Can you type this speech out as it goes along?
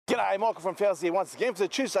G'day, Michael from Fowles here once again for the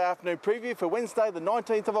Tuesday afternoon preview for Wednesday the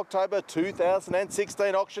 19th of October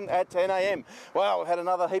 2016 auction at 10 AM. Well, we've had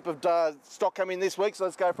another heap of stock come in this week, so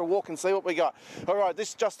let's go for a walk and see what we got. Alright,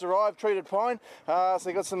 this just arrived, treated pine, so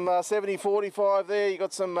you got some 70-45 there, you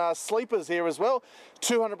got some sleepers here as well,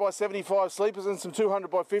 200 by 75 sleepers and some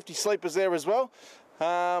 200 by 50 sleepers there as well.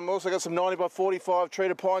 Also got some 90 by 45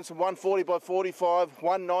 treated pine, some 140 by 45,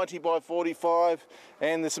 190 by 45,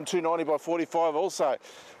 and there's some 290 by 45 also.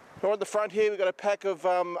 Right at the front here we've got a pack of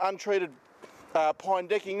untreated pine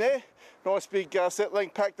decking there. Nice big set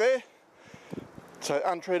length pack there. So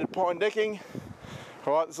untreated pine decking.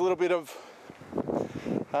 Alright, there's a little bit of,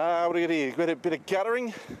 what do we got here? We've got a bit of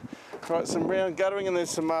guttering. Right, some round guttering, and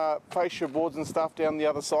there's some fascia boards and stuff down the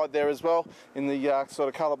other side there as well in the sort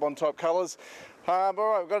of colour bond type colours.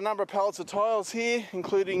 Alright, we've got a number of pallets of tiles here,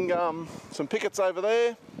 including some pickets over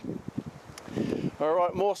there.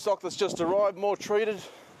 Alright, more stock that's just arrived, more treated.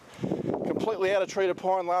 Completely out of treated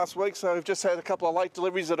pine last week, so we've just had a couple of late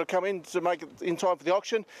deliveries that have come in to make it in time for the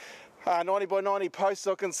auction. 90 by 90 posts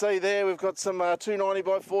I can see there. We've got some 290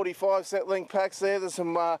 by 45 set length packs there. There's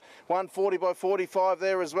some 140 by 45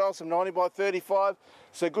 there as well, some 90 by 35.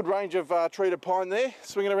 So good range of treated pine there.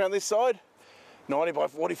 Swinging around this side. 90 by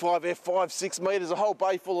 45 F5, 6 metres, a whole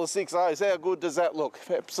bay full of 6Os. How good does that look?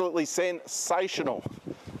 Absolutely sensational.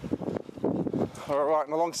 Alright,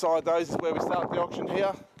 and alongside those is where we start the auction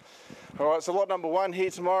here. Alright, so lot number one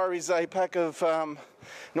here tomorrow is a pack of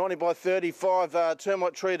 90 by 35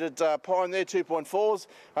 termite treated pine there, 2.4s,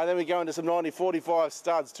 and then we go into some 90-45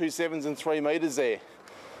 studs, 2 7s and 3 metres there.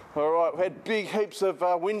 Alright, we've had big heaps of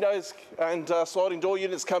windows and sliding door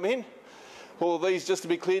units come in. All of these just to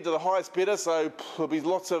be cleared to the highest bidder, so there'll be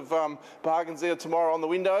lots of bargains there tomorrow on the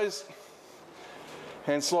windows.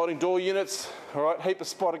 And sliding door units. Alright, heap of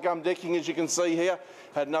spotted gum decking as you can see here.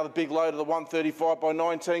 Had another big load of the 135 by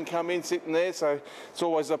 19 come in sitting there, so it's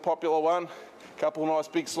always a popular one. Couple of nice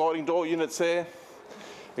big sliding door units there.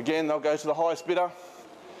 Again, they'll go to the highest bidder.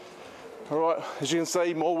 Alright, as you can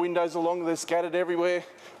see, more windows along, they're scattered everywhere.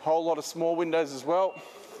 A whole lot of small windows as well.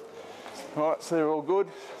 Alright, so they're all good.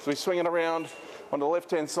 So we're swinging around on the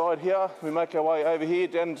left hand side here. We make our way over here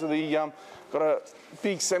down to the, got a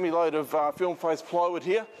big semi-load of film face plywood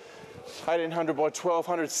here. 1800 by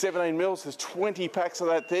 1200, 17 mils. There's 20 packs of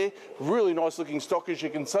that there. Really nice looking stock as you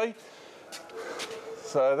can see.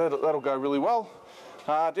 So that'll go really well.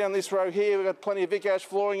 Down this row here we've got plenty of Vic Ash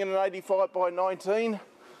flooring in an 85 by 19.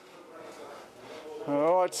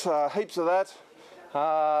 Alright, heaps of that.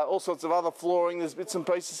 All sorts of other flooring. There's bits and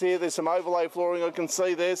pieces here. There's some overlay flooring I can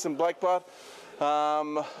see there, some black butt.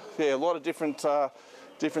 Yeah, a lot of different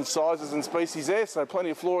sizes and species there, so plenty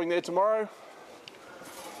of flooring there tomorrow.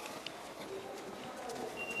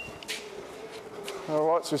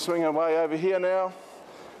 Alright, so we're swinging our way over here now.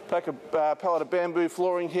 Pack a pallet of bamboo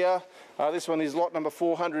flooring here. This one is lot number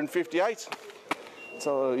 458.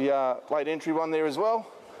 So the late entry one there as well.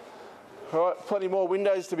 Alright, plenty more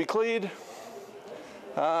windows to be cleared.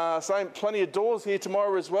 Plenty of doors here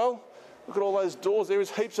tomorrow as well. Look at all those doors. There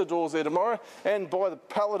is heaps of doors there tomorrow, and by the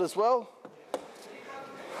pallet as well.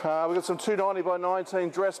 We've got some 290 by 19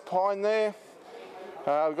 dressed pine there.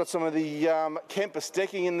 We've got some of the Kempis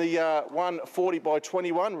decking in the 140 by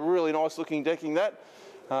 21. Really nice looking decking that.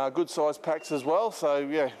 Good size packs as well. So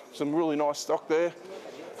yeah, some really nice stock there.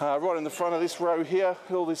 Right in the front of this row here,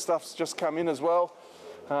 all this stuff's just come in as well.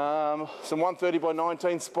 Some 130 by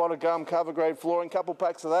 19 spotted gum cover grade flooring, couple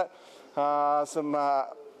packs of that. Some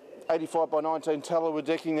 85 by 19 tallowood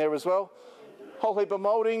decking there as well. Whole heap of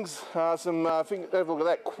mouldings, some, look at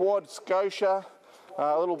that, quad scotia,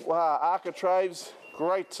 little architraves.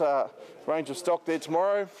 Great range of stock there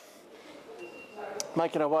tomorrow.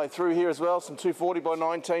 Making our way through here as well, some 240 by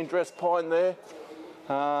 19 dressed pine there.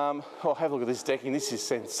 Oh, have a look at this decking, this is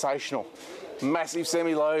sensational. Massive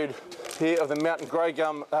semi-load here of the mountain grey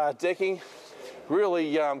gum decking.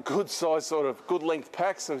 Really good size, sort of good length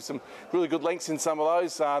packs, so some really good lengths in some of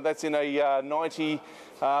those. That's in a 90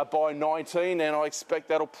 by 19, and I expect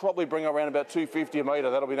that'll probably bring around about 250 a metre.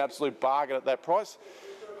 That'll be an absolute bargain at that price.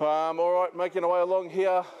 Alright, making our way along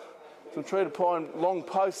here. Some treated pine long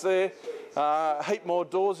posts there. Heap more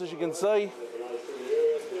doors as you can see.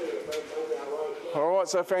 Alright,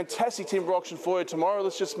 so fantastic timber auction for you tomorrow.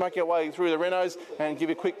 Let's just make our way through the renos and give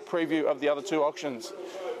you a quick preview of the other two auctions.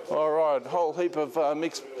 Alright, whole heap of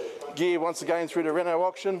mixed gear once again through the reno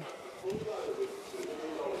auction.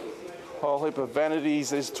 Whole heap of vanities,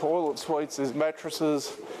 there's toilet suites, there's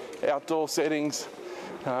mattresses, outdoor settings,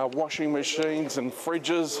 washing machines and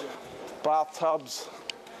fridges, bathtubs.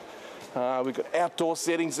 We've got outdoor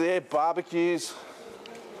settings there, barbecues.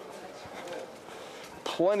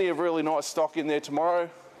 Plenty of really nice stock in there tomorrow.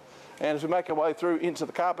 And as we make our way through into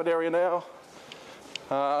the carpet area now,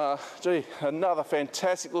 gee, another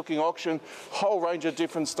fantastic looking auction, whole range of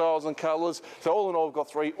different styles and colours. So all in all, we've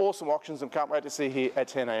got 3 awesome auctions and can't wait to see you here at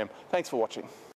 10 a.m. Thanks for watching.